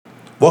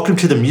Welcome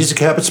to the Music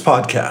Habits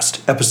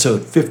Podcast,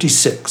 episode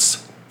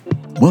 56.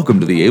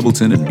 Welcome to the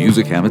Ableton and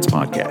Music Habits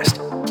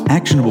Podcast,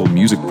 actionable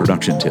music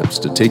production tips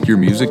to take your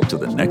music to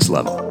the next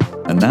level.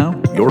 And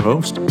now, your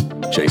host,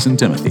 Jason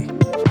Timothy.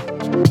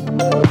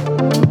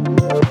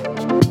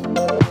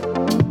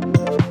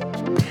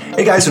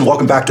 Hey guys, and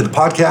welcome back to the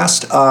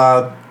podcast.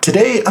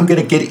 Today, I'm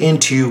going to get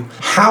into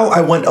how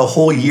I went a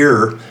whole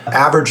year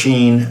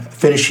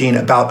finishing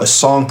about a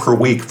song per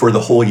week for the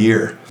whole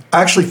year.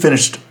 I actually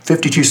finished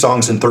 52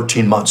 songs in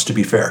 13 months, to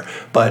be fair,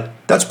 but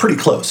that's pretty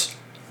close.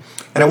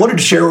 And I wanted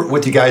to share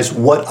with you guys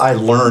what I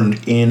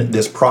learned in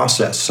this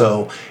process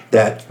so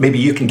that maybe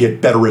you can get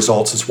better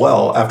results as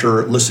well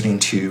after listening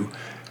to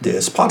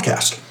this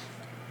podcast.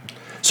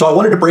 So I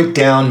wanted to break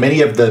down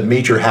many of the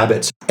major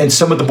habits and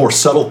some of the more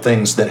subtle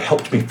things that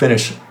helped me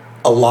finish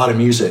a lot of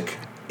music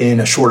in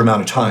a short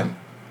amount of time.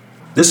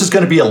 This is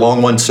going to be a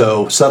long one,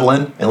 so settle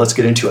in and let's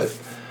get into it.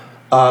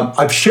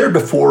 I've shared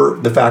before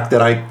the fact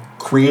that I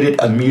created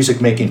a music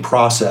making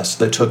process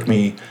that took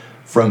me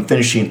from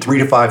finishing 3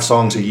 to 5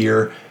 songs a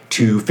year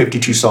to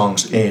 52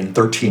 songs in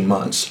 13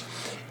 months.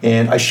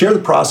 And I share the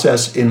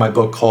process in my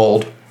book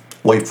called,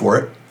 wait for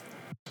it,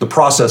 The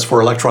Process for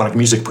Electronic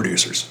Music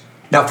Producers.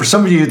 Now, for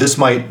some of you, this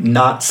might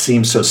not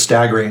seem so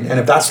staggering, and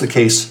if that's the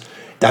case,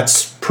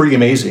 that's pretty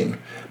amazing.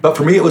 But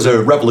for me, it was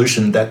a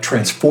revolution that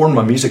transformed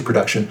my music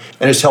production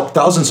and has helped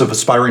thousands of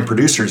aspiring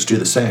producers do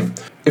the same.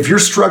 If you're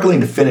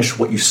struggling to finish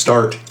what you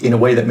start in a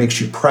way that makes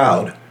you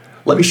proud,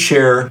 let me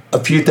share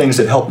a few things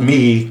that helped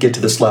me get to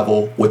this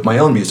level with my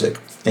own music,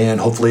 and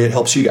hopefully it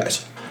helps you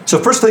guys. So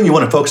first thing you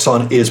want to focus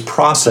on is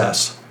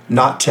process,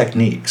 not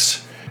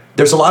techniques.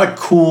 There's a lot of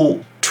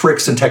cool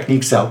tricks and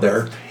techniques out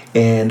there,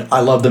 and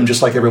I love them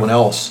just like everyone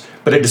else.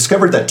 But I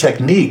discovered that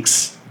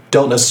techniques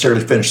don't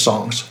necessarily finish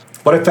songs.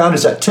 What I found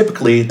is that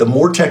typically the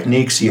more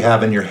techniques you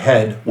have in your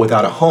head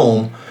without a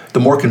home, the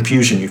more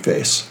confusion you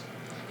face.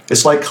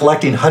 It's like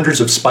collecting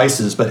hundreds of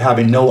spices but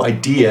having no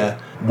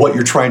idea what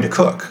you're trying to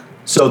cook.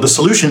 So the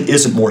solution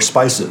isn't more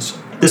spices.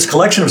 This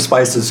collection of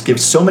spices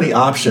gives so many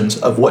options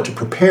of what to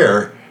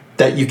prepare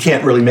that you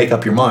can't really make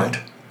up your mind.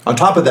 On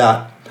top of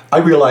that, I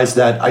realized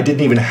that I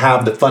didn't even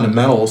have the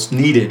fundamentals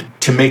needed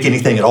to make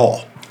anything at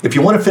all. If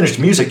you want to finish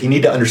music, you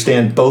need to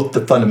understand both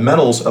the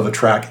fundamentals of a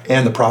track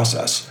and the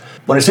process.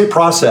 When I say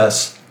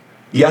process,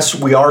 yes,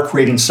 we are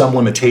creating some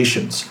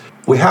limitations.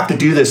 We have to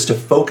do this to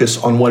focus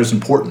on what is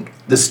important.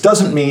 This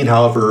doesn't mean,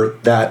 however,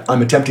 that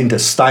I'm attempting to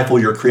stifle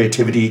your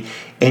creativity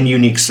and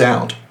unique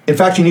sound. In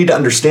fact, you need to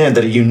understand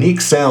that a unique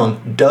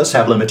sound does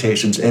have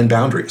limitations and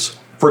boundaries.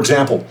 For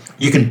example,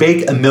 you can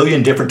bake a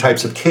million different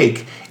types of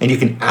cake, and you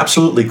can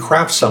absolutely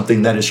craft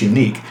something that is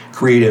unique,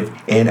 creative,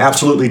 and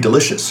absolutely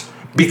delicious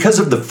because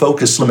of the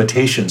focus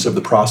limitations of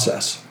the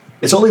process.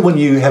 It's only when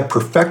you have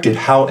perfected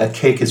how a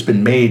cake has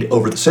been made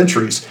over the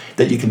centuries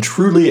that you can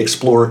truly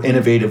explore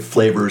innovative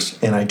flavors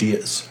and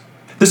ideas.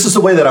 This is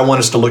the way that I want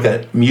us to look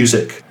at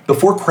music.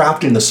 Before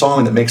crafting the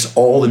song that makes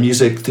all the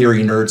music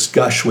theory nerds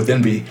gush with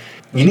envy,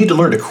 you need to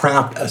learn to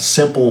craft a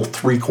simple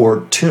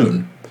 3-chord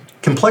tune.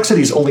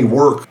 Complexities only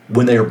work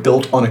when they are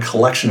built on a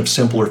collection of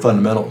simpler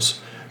fundamentals.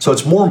 So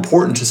it's more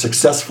important to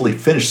successfully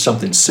finish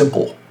something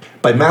simple.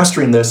 By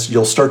mastering this,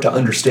 you'll start to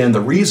understand the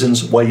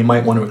reasons why you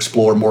might want to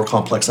explore more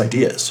complex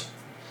ideas.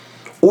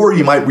 Or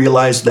you might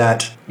realize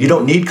that you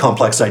don't need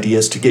complex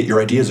ideas to get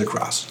your ideas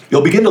across.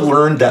 You'll begin to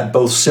learn that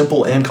both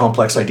simple and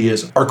complex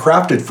ideas are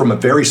crafted from a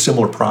very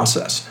similar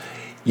process.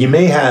 You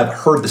may have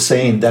heard the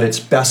saying that it's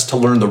best to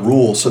learn the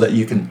rules so that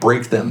you can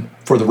break them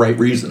for the right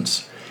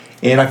reasons.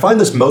 And I find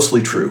this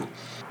mostly true.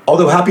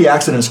 Although happy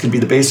accidents can be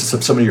the basis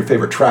of some of your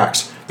favorite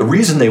tracks, the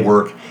reason they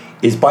work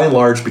is by and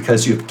large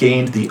because you've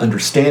gained the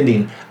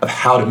understanding of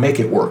how to make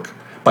it work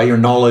by your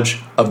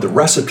knowledge of the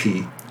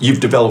recipe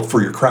you've developed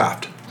for your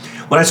craft.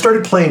 When I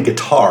started playing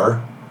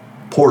guitar,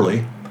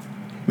 poorly,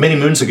 many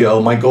moons ago,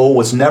 my goal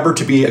was never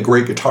to be a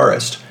great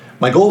guitarist.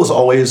 My goal was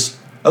always,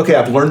 okay,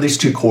 I've learned these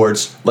 2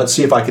 chords, let's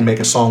see if I can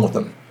make a song with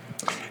them.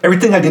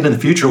 Everything I did in the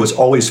future was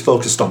always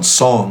focused on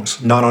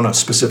songs, not on a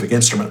specific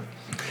instrument.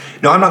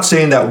 Now, I'm not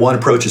saying that one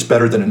approach is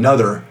better than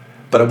another,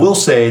 but I will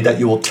say that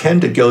you will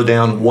tend to go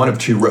down one of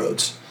 2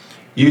 roads.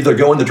 You either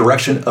go in the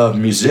direction of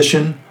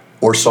musician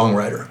or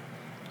songwriter.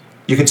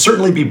 You can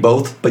certainly be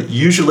both, but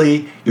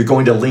usually you're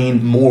going to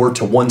lean more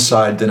to one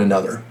side than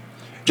another.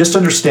 Just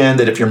understand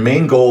that if your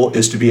main goal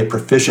is to be a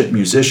proficient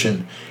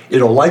musician,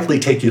 it'll likely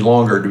take you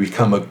longer to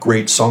become a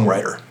great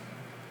songwriter.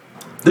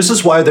 This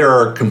is why there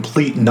are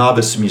complete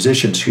novice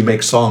musicians who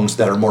make songs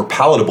that are more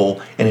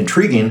palatable and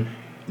intriguing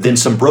than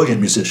some brilliant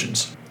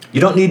musicians.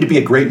 You don't need to be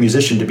a great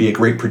musician to be a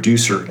great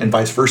producer and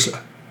vice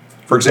versa.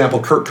 For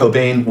example, Kurt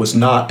Cobain was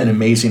not an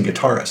amazing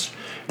guitarist.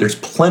 There's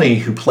plenty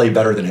who play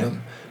better than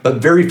him, but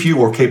very few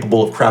were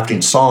capable of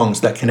crafting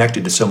songs that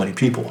connected to so many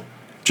people.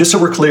 Just so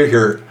we're clear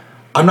here,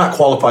 I'm not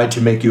qualified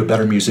to make you a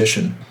better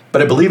musician,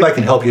 but I believe I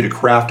can help you to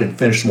craft and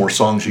finish more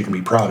songs you can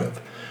be proud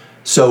of.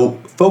 So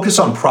focus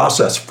on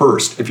process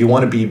first if you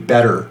want to be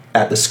better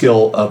at the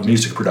skill of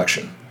music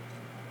production.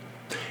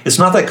 It's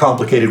not that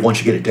complicated once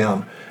you get it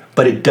down,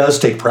 but it does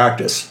take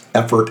practice,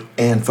 effort,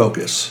 and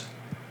focus.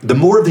 The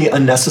more of the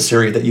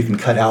unnecessary that you can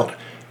cut out,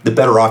 the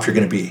better off you're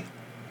going to be.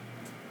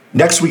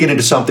 Next, we get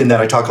into something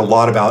that I talk a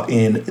lot about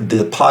in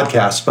the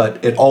podcast,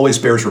 but it always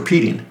bears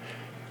repeating: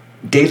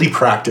 daily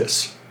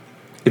practice.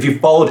 If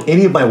you've followed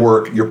any of my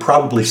work, you're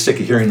probably sick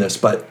of hearing this,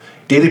 but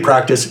daily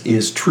practice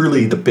is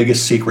truly the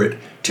biggest secret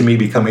to me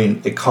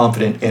becoming a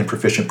confident and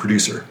proficient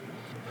producer.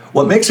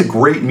 What makes a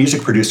great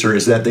music producer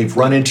is that they've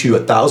run into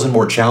 1,000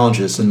 more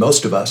challenges than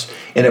most of us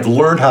and have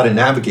learned how to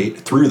navigate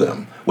through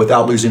them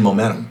without losing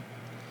momentum.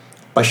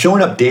 By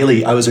showing up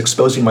daily, I was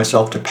exposing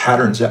myself to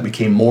patterns that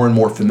became more and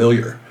more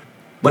familiar.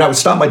 When I would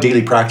stop my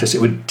daily practice,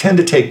 it would tend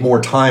to take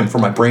more time for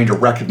my brain to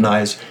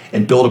recognize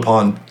and build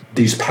upon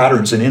these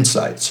patterns and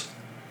insights.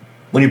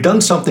 When you've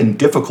done something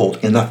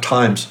difficult enough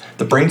times,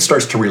 the brain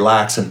starts to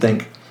relax and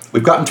think,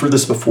 we've gotten through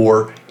this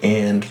before,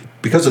 and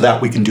because of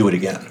that, we can do it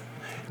again.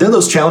 Then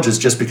those challenges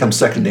just become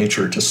second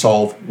nature to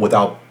solve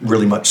without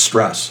really much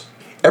stress.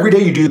 Every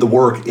day you do the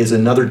work is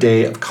another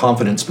day of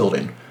confidence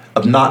building,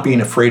 of not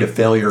being afraid of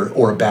failure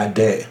or a bad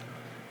day.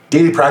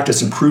 Daily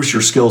practice improves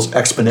your skills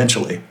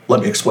exponentially.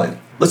 Let me explain.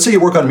 Let's say you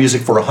work on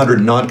music for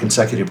 100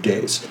 non-consecutive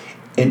days,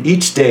 and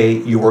each day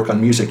you work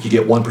on music, you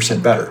get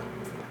 1% better.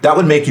 That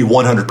would make you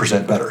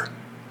 100% better.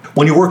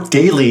 When you work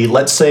daily,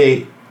 let's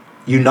say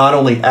you not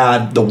only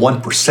add the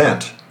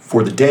 1%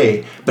 for the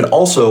day, but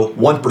also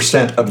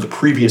 1% of the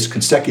previous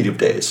consecutive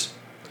days.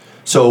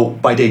 So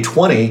by day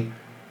 20,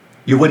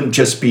 you wouldn't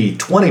just be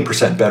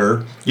 20%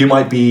 better, you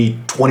might be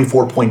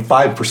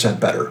 24.5%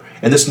 better.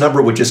 And this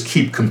number would just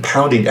keep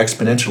compounding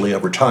exponentially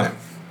over time.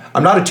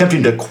 I'm not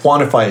attempting to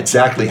quantify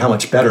exactly how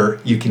much better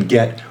you can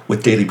get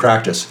with daily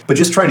practice, but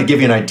just trying to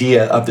give you an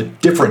idea of the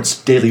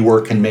difference daily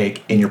work can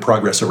make in your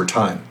progress over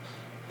time.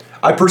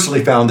 I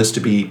personally found this to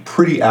be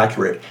pretty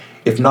accurate,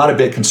 if not a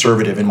bit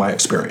conservative in my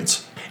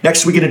experience.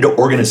 Next, we get into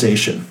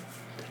organization.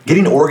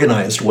 Getting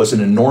organized was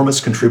an enormous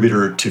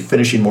contributor to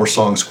finishing more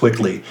songs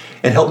quickly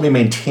and helped me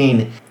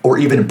maintain or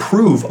even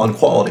improve on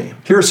quality.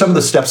 Here are some of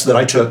the steps that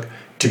I took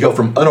to go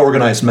from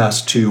unorganized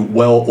mess to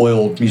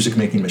well-oiled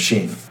music-making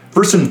machine.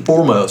 First and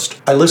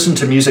foremost, I listened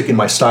to music in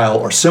my style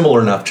or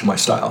similar enough to my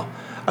style.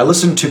 I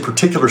listened to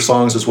particular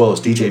songs as well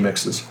as DJ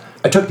mixes.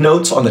 I took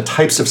notes on the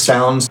types of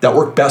sounds that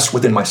work best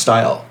within my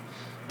style.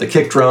 The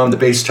kick drum, the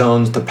bass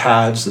tones, the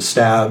pads, the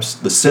stabs,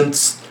 the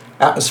synths,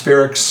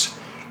 atmospherics,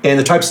 and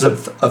the types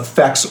of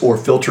effects or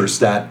filters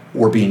that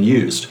were being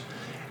used.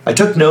 I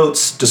took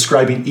notes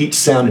describing each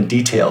sound in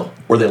detail.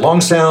 Were they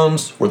long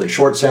sounds? Were they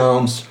short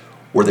sounds?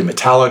 Were they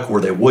metallic?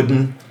 Were they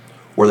wooden?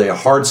 Were they a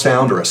hard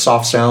sound or a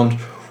soft sound?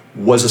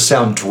 Was a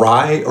sound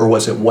dry or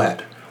was it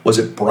wet? Was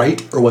it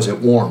bright or was it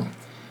warm?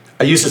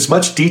 I used as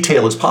much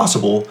detail as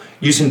possible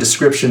using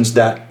descriptions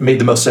that made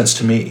the most sense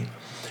to me.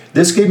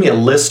 This gave me a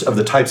list of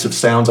the types of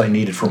sounds I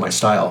needed for my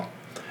style.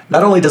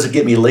 Not only does it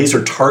get me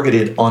laser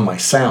targeted on my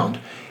sound,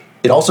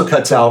 it also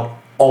cuts out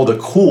all the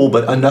cool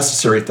but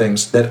unnecessary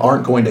things that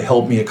aren't going to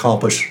help me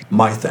accomplish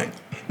my thing.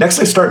 Next,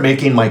 I start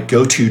making my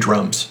go-to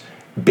drums,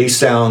 bass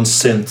sounds,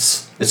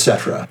 synths,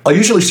 etc. I'll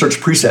usually search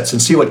presets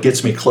and see what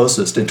gets me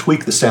closest and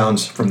tweak the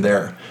sounds from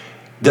there.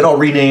 Then I'll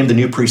rename the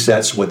new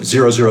presets with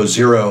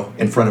 000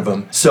 in front of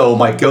them so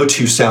my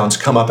go-to sounds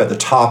come up at the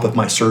top of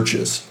my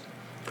searches.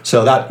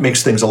 So that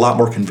makes things a lot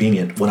more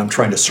convenient when I'm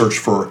trying to search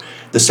for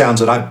the sounds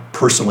that I've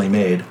personally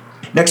made.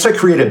 Next, I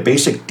create a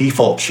basic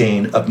default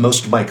chain of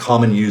most of my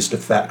common used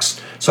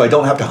effects, so I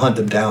don't have to hunt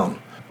them down.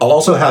 I'll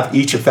also have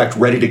each effect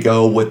ready to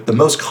go with the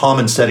most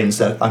common settings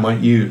that I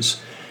might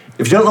use.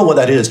 If you don't know what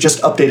that is,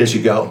 just update as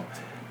you go.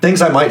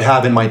 Things I might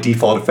have in my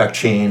default effect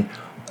chain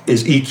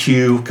is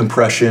EQ,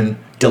 compression,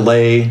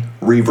 delay,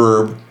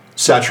 reverb,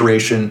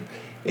 saturation,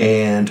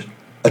 and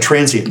a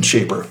transient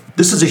shaper.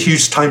 This is a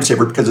huge time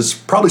saver because it's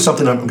probably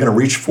something I'm going to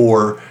reach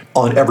for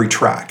on every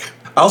track.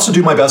 I also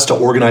do my best to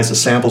organize the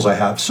samples I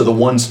have so the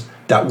ones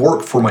that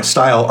work for my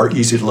style are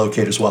easy to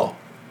locate as well.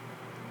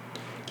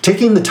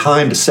 Taking the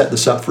time to set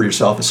this up for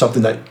yourself is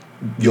something that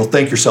you'll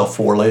thank yourself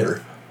for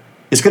later.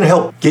 It's going to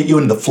help get you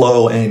into the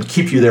flow and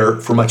keep you there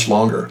for much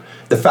longer.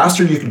 The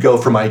faster you can go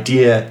from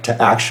idea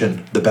to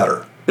action, the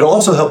better. It'll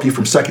also help you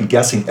from second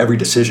guessing every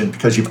decision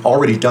because you've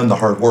already done the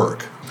hard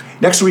work.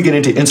 Next, we get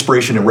into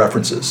inspiration and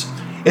references.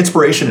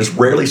 Inspiration is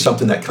rarely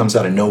something that comes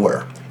out of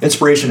nowhere.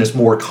 Inspiration is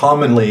more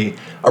commonly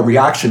a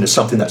reaction to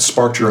something that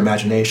sparked your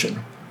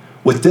imagination.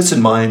 With this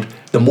in mind,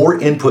 the more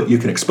input you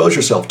can expose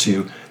yourself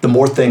to, the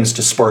more things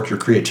to spark your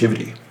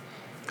creativity.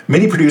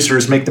 Many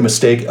producers make the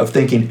mistake of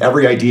thinking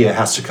every idea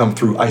has to come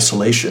through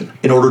isolation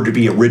in order to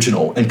be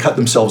original and cut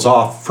themselves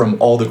off from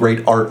all the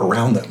great art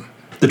around them.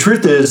 The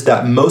truth is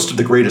that most of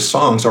the greatest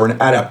songs are an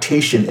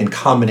adaptation and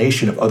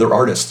combination of other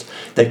artists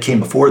that came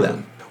before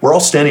them. We're all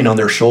standing on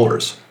their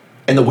shoulders,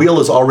 and the wheel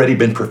has already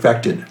been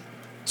perfected,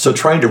 so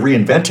trying to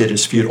reinvent it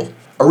is futile.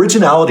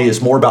 Originality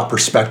is more about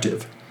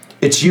perspective.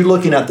 It's you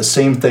looking at the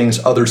same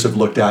things others have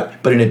looked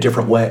at, but in a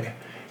different way.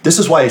 This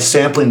is why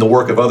sampling the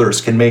work of others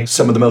can make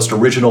some of the most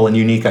original and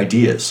unique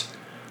ideas.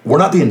 We're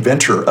not the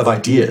inventor of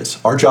ideas.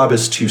 Our job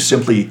is to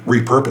simply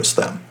repurpose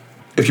them.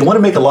 If you want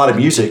to make a lot of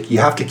music, you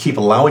have to keep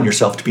allowing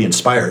yourself to be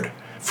inspired.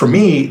 For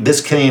me,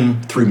 this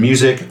came through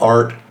music,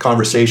 art,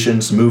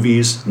 conversations,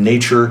 movies,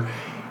 nature,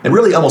 and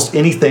really almost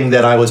anything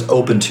that I was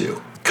open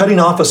to. Cutting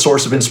off a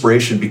source of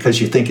inspiration because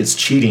you think it's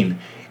cheating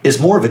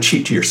is more of a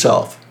cheat to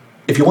yourself.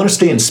 If you want to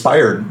stay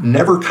inspired,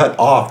 never cut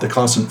off the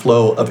constant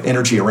flow of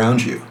energy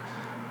around you.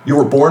 You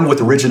were born with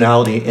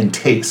originality and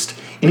taste.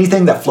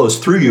 Anything that flows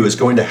through you is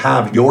going to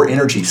have your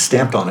energy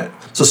stamped on it.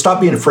 So stop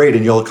being afraid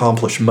and you'll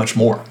accomplish much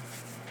more.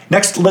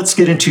 Next, let's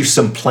get into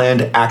some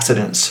planned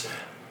accidents.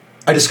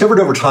 I discovered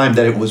over time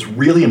that it was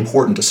really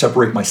important to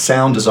separate my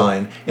sound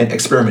design and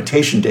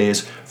experimentation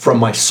days from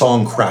my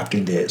song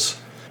crafting days.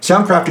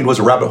 Sound crafting was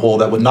a rabbit hole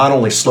that would not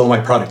only slow my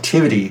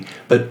productivity,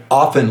 but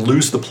often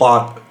lose the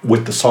plot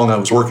with the song I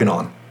was working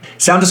on.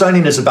 Sound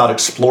designing is about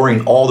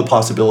exploring all the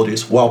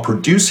possibilities, while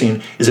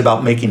producing is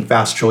about making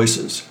fast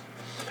choices.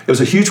 It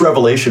was a huge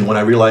revelation when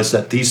I realized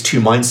that these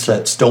two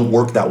mindsets don't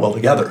work that well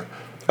together.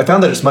 I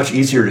found that it's much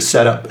easier to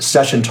set up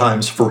session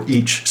times for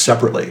each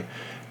separately.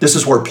 This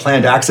is where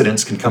planned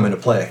accidents can come into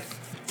play.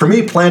 For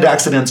me, planned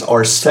accidents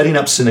are setting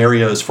up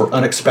scenarios for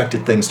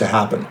unexpected things to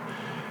happen.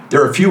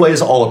 There are a few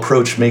ways I'll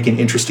approach making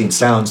interesting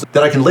sounds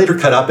that I can later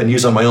cut up and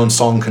use on my own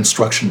song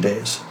construction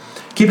days.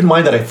 Keep in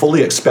mind that I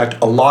fully expect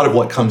a lot of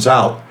what comes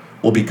out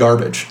will be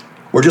garbage.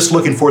 We're just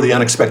looking for the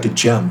unexpected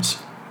gems.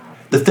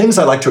 The things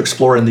I like to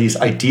explore in these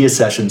idea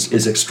sessions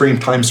is extreme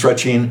time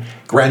stretching,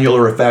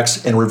 granular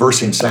effects, and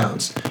reversing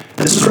sounds.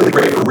 This is really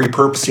great for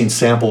repurposing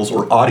samples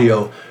or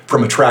audio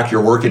from a track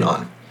you're working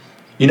on.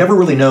 You never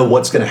really know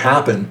what's going to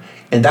happen,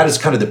 and that is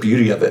kind of the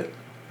beauty of it.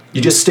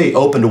 You just stay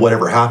open to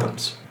whatever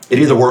happens. It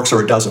either works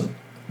or it doesn't.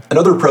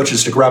 Another approach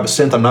is to grab a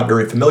synth I'm not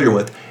very familiar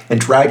with and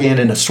drag in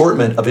an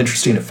assortment of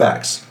interesting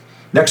effects.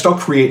 Next, I'll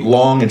create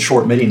long and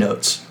short MIDI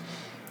notes.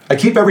 I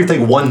keep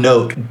everything one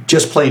note,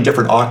 just playing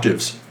different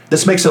octaves.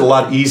 This makes it a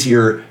lot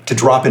easier to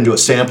drop into a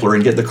sampler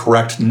and get the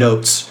correct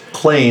notes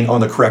playing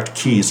on the correct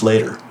keys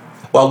later.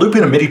 While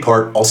looping a MIDI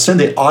part, I'll send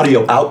the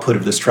audio output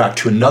of this track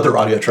to another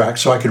audio track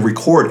so I can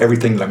record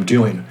everything that I'm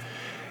doing.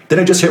 Then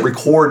I just hit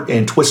record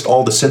and twist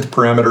all the synth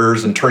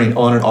parameters and turning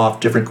on and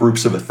off different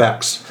groups of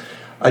effects.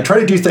 I try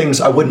to do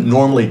things I wouldn't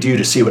normally do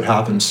to see what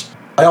happens.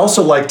 I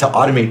also like to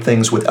automate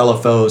things with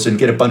LFOs and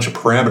get a bunch of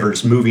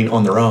parameters moving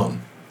on their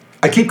own.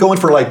 I keep going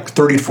for like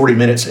 30 to 40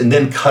 minutes and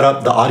then cut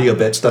up the audio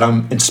bits that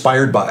I'm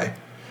inspired by.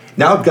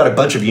 Now I've got a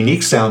bunch of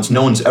unique sounds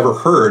no one's ever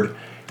heard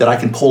that I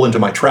can pull into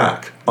my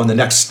track on the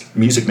next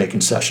music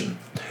making session.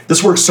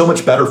 This works so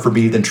much better for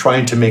me than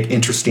trying to make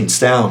interesting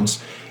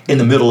sounds in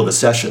the middle of a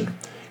session.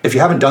 If you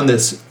haven't done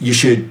this, you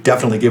should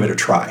definitely give it a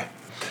try.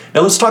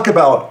 Now let's talk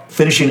about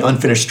finishing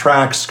unfinished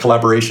tracks,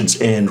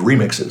 collaborations, and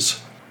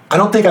remixes. I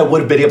don't think I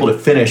would have been able to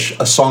finish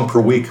a song per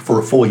week for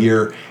a full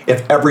year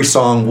if every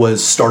song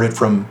was started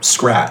from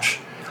scratch.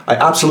 I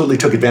absolutely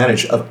took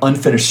advantage of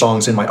unfinished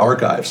songs in my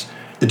archives.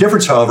 The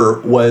difference, however,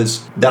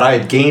 was that I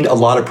had gained a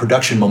lot of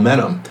production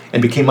momentum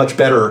and became much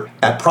better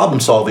at problem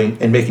solving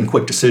and making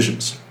quick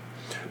decisions.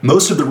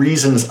 Most of the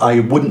reasons I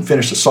wouldn't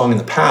finish a song in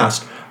the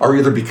past are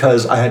either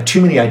because I had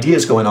too many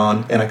ideas going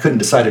on and I couldn't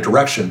decide a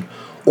direction,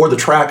 or the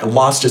track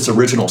lost its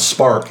original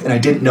spark and I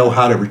didn't know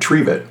how to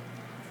retrieve it.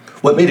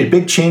 What made a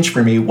big change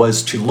for me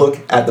was to look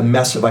at the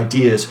mess of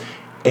ideas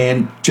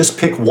and just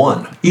pick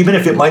one. Even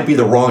if it might be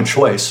the wrong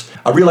choice,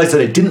 I realized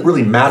that it didn't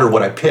really matter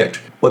what I picked.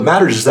 What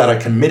matters is that I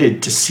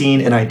committed to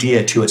seeing an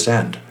idea to its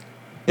end.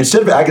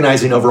 Instead of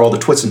agonizing over all the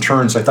twists and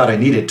turns I thought I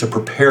needed to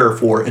prepare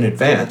for in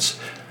advance,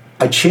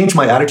 I changed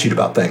my attitude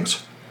about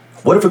things.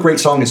 What if a great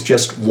song is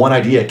just one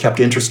idea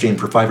kept interesting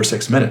for 5 or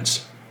 6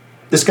 minutes?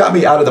 This got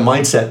me out of the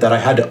mindset that I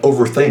had to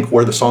overthink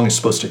where the song is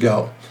supposed to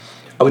go.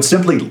 I would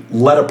simply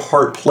let a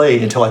part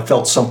play until I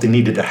felt something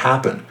needed to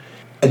happen.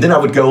 And then I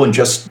would go and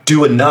just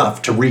do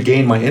enough to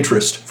regain my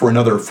interest for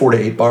another 4 to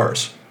 8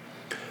 bars.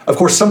 Of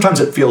course, sometimes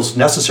it feels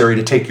necessary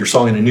to take your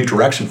song in a new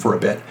direction for a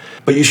bit,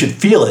 but you should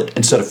feel it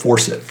instead of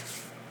force it.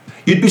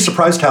 You'd be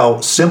surprised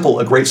how simple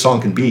a great song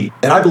can be,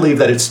 and I believe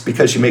that it's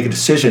because you make a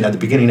decision at the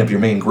beginning of your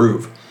main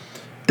groove.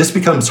 This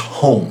becomes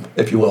home,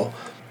 if you will.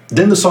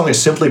 Then the song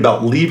is simply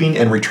about leaving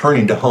and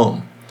returning to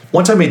home.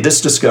 Once I made this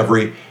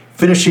discovery,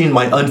 finishing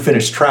my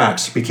unfinished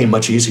tracks became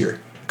much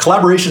easier.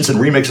 Collaborations and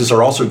remixes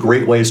are also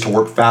great ways to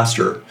work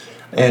faster.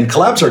 And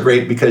collabs are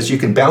great because you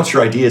can bounce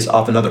your ideas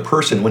off another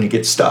person when you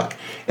get stuck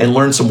and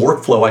learn some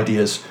workflow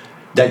ideas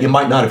that you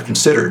might not have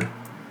considered.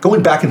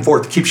 Going back and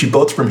forth keeps you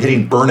both from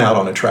hitting burnout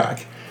on a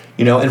track.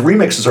 And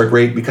remixes are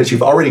great because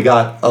you've already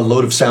got a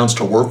load of sounds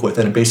to work with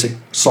and a basic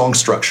song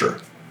structure.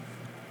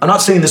 I'm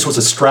not saying this was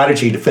a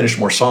strategy to finish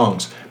more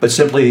songs, but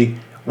simply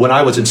when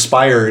I was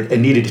inspired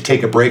and needed to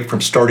take a break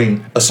from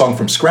starting a song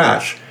from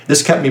scratch,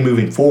 this kept me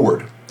moving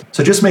forward.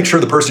 So just make sure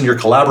the person you're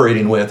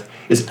collaborating with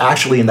is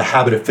actually in the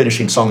habit of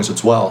finishing songs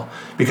as well,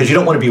 because you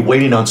don't want to be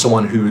waiting on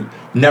someone who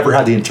never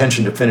had the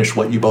intention to finish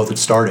what you both had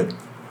started.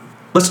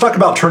 Let's talk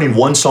about turning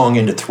one song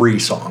into 3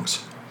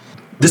 songs.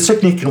 This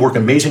technique can work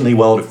amazingly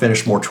well to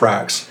finish more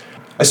tracks.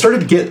 I started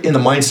to get in the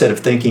mindset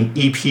of thinking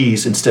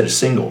EPs instead of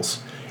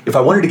singles. If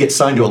I wanted to get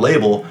signed to a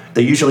label,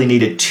 they usually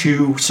needed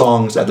 2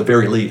 songs at the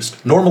very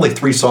least, normally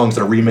 3 songs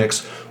in a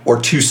remix or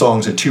 2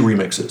 songs and 2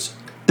 remixes.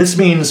 This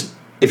means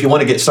if you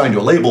want to get signed to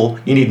a label,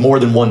 you need more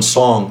than one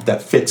song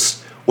that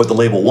fits what the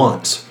label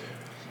wants.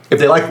 If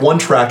they like one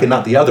track and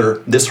not the other,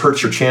 this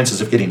hurts your chances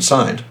of getting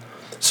signed.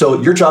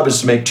 So your job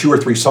is to make 2 or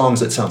 3 songs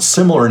that sound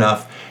similar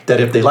enough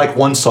that if they like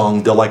one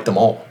song, they'll like them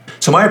all.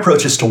 So my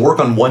approach is to work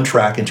on one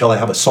track until I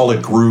have a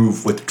solid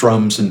groove with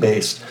drums and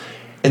bass.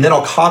 And then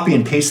I'll copy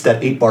and paste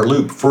that 8-bar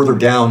loop further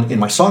down in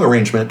my song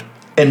arrangement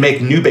and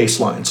make new bass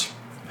lines.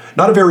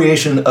 Not a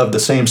variation of the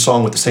same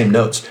song with the same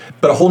notes,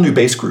 but a whole new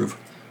bass groove.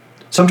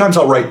 Sometimes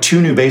I'll write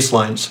 2 new bass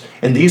lines,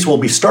 and these will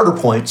be starter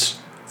points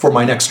for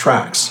my next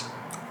tracks.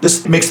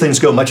 This makes things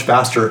go much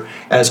faster,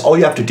 as all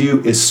you have to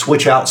do is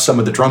switch out some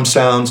of the drum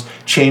sounds,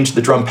 change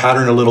the drum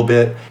pattern a little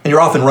bit, and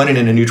you're off and running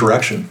in a new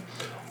direction.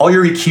 All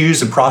your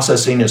EQs and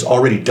processing is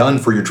already done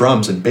for your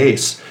drums and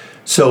bass,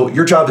 so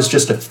your job is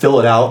just to fill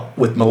it out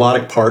with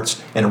melodic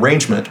parts and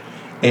arrangement,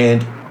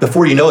 and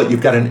before you know it,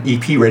 you've got an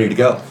EP ready to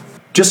go.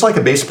 Just like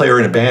a bass player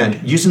in a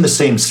band, using the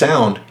same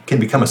sound can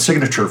become a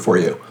signature for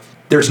you.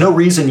 There's no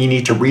reason you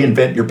need to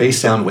reinvent your bass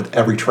sound with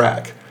every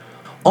track.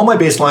 All my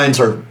bass lines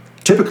are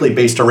typically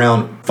based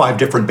around 5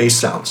 different bass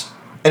sounds,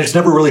 and it's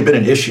never really been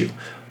an issue.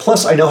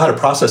 Plus, I know how to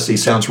process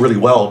these sounds really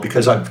well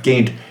because I've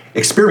gained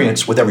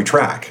experience with every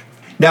track.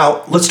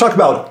 Now, let's talk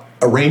about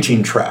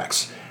arranging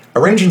tracks.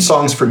 Arranging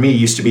songs for me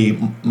used to be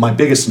my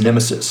biggest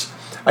nemesis.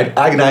 I'd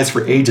agonize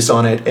for ages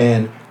on it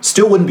and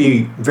still wouldn't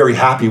be very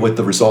happy with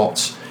the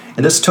results.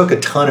 And this took a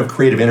ton of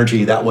creative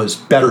energy that was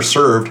better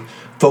served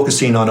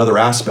focusing on other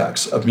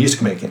aspects of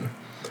music making.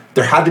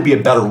 There had to be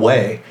a better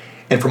way,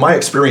 and from my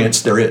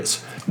experience, there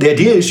is. The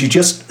idea is you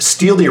just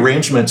steal the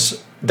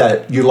arrangements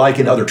that you like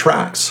in other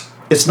tracks.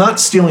 It's not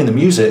stealing the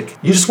music,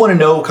 you just want to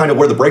know kind of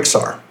where the breaks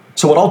are.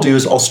 So what I'll do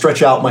is I'll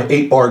stretch out my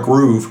 8-bar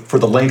groove for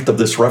the length of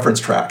this reference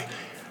track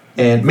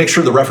and make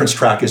sure the reference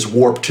track is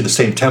warped to the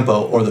same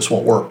tempo or this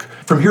won't work.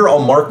 From here, I'll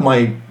mark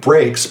my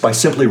breaks by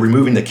simply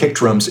removing the kick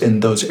drums in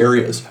those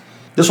areas.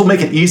 This will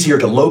make it easier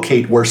to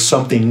locate where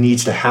something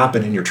needs to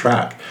happen in your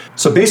track.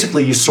 So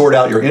basically, you sort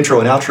out your intro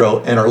and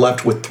outro and are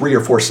left with 3 or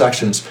 4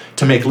 sections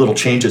to make little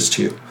changes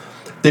to.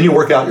 Then you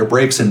work out your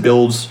breaks and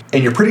builds,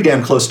 and you're pretty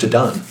damn close to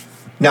done.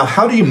 Now,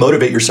 how do you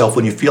motivate yourself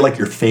when you feel like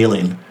you're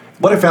failing?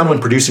 What I found when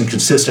producing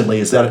consistently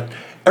is that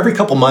every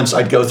couple months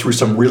I'd go through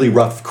some really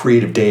rough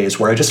creative days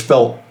where I just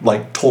felt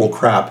like total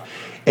crap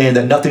and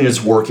that nothing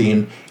is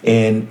working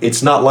and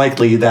it's not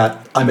likely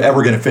that I'm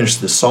ever going to finish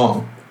this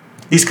song.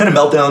 These kind of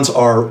meltdowns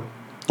are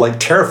like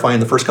terrifying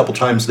the first couple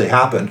times they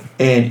happen.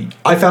 And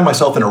I found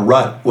myself in a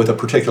rut with a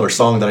particular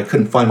song that I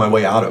couldn't find my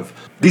way out of.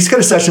 These kind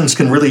of sessions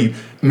can really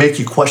make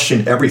you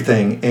question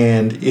everything,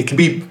 and it can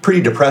be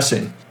pretty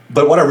depressing.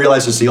 But what I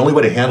realized is the only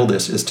way to handle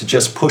this is to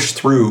just push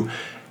through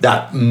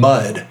that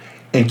mud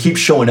and keep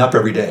showing up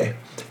every day.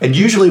 And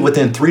usually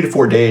within 3 to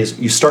 4 days,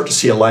 you start to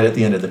see a light at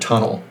the end of the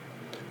tunnel.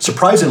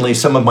 Surprisingly,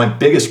 some of my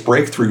biggest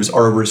breakthroughs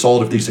are a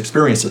result of these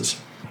experiences.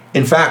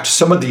 In fact,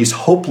 some of these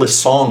hopeless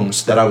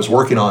songs that I was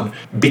working on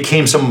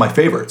became some of my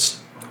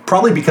favorites,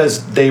 probably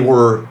because they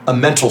were a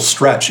mental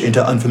stretch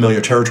into unfamiliar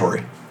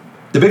territory.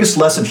 The biggest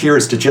lesson here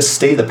is to just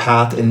stay the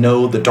path and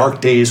know the dark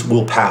days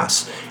will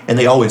pass, and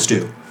they always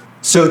do.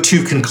 So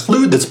to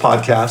conclude this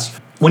podcast,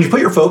 when you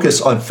put your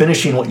focus on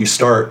finishing what you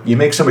start, you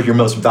make some of your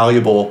most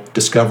valuable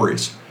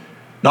discoveries.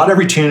 Not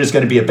every tune is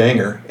going to be a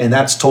banger, and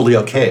that's totally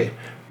okay.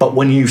 But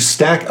when you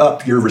stack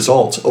up your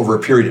results over a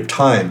period of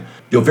time,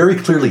 you'll very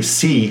clearly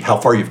see how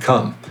far you've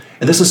come.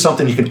 And this is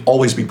something you can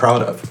always be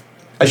proud of.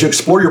 As you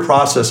explore your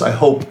process, I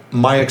hope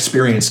my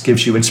experience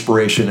gives you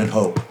inspiration and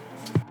hope.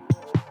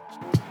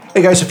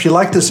 Hey guys, if you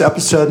like this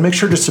episode, make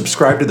sure to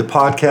subscribe to the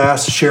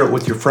podcast, share it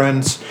with your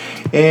friends.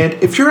 And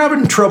if you're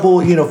having trouble,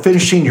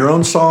 finishing your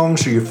own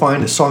songs, or you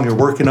find a song you're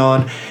working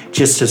on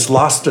just has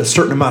lost a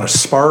certain amount of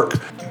spark,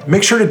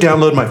 make sure to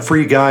download my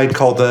free guide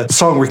called the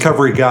Song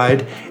Recovery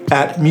Guide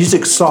at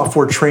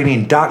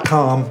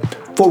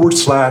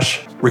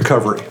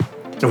musicsoftwaretraining.com/recovery.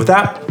 And with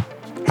that,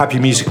 happy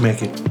music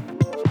making.